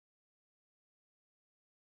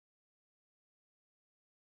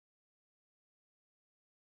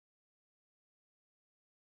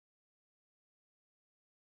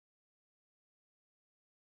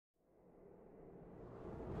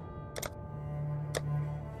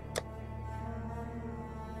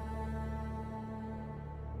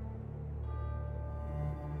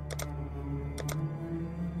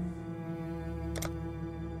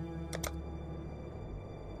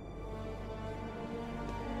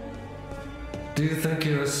Do you think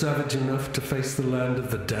you are savage enough to face the land of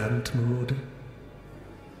the damned, Marauder?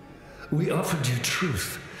 We offered you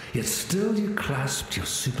truth, yet still you clasped your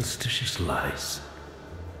superstitious lies.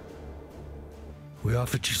 We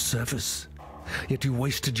offered you service, yet you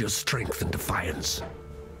wasted your strength in defiance.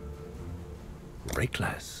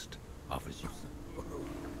 Rayclast offers you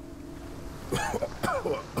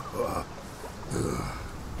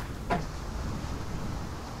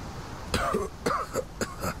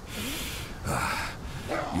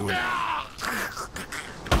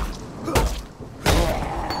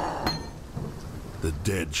The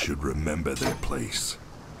dead should remember their place.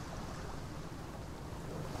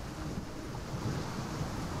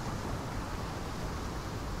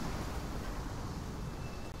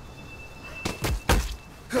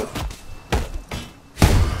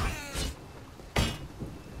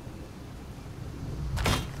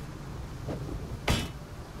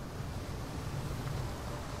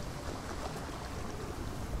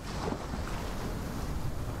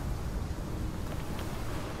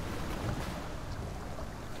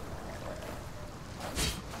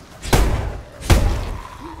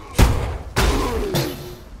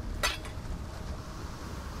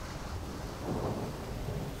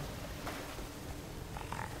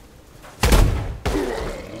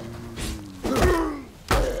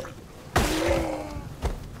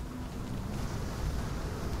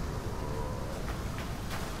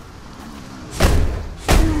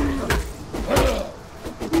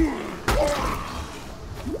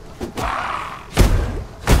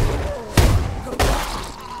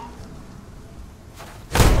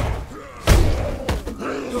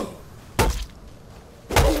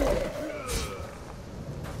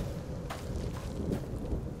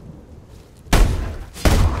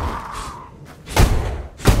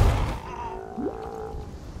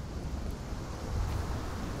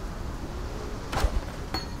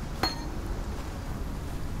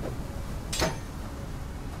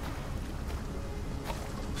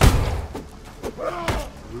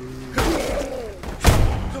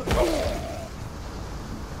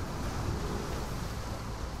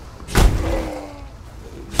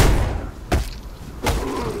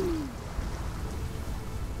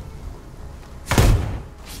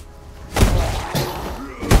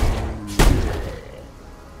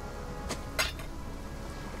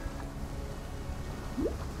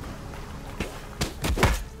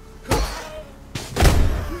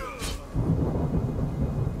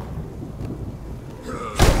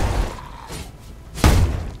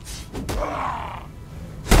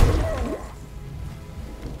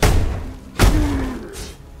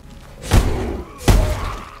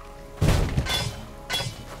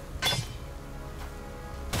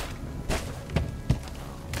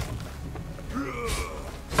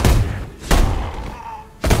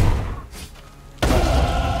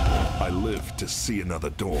 To see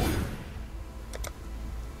another dawn.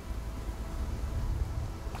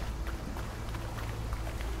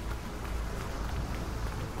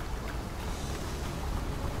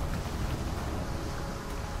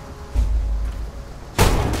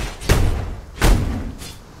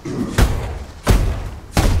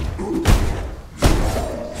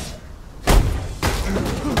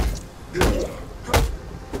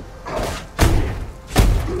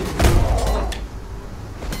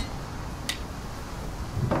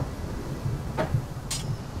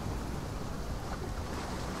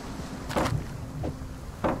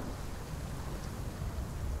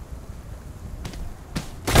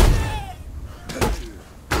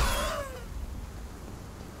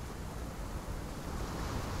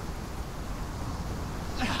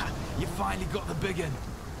 You finally got the big one.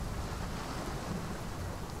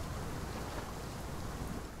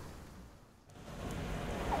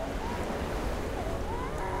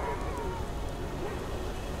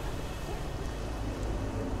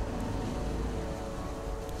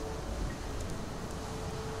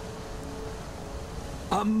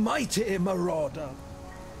 A mighty marauder.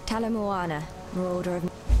 Talamoana, marauder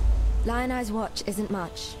of... Lion Eye's watch isn't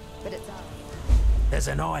much, but it's up. There's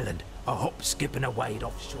an island, a hop, skip and a wade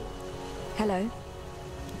offshore. Hello.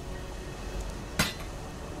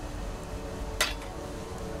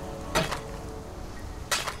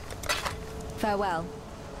 Farewell.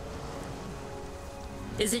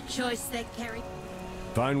 Is it choice they carry?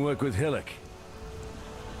 Fine work with Hillock.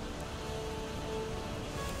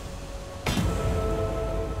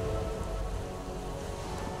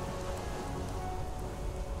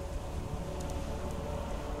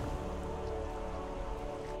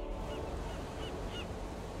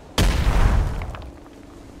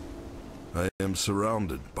 I am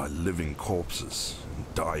surrounded by living corpses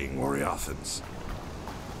and dying Oriathans.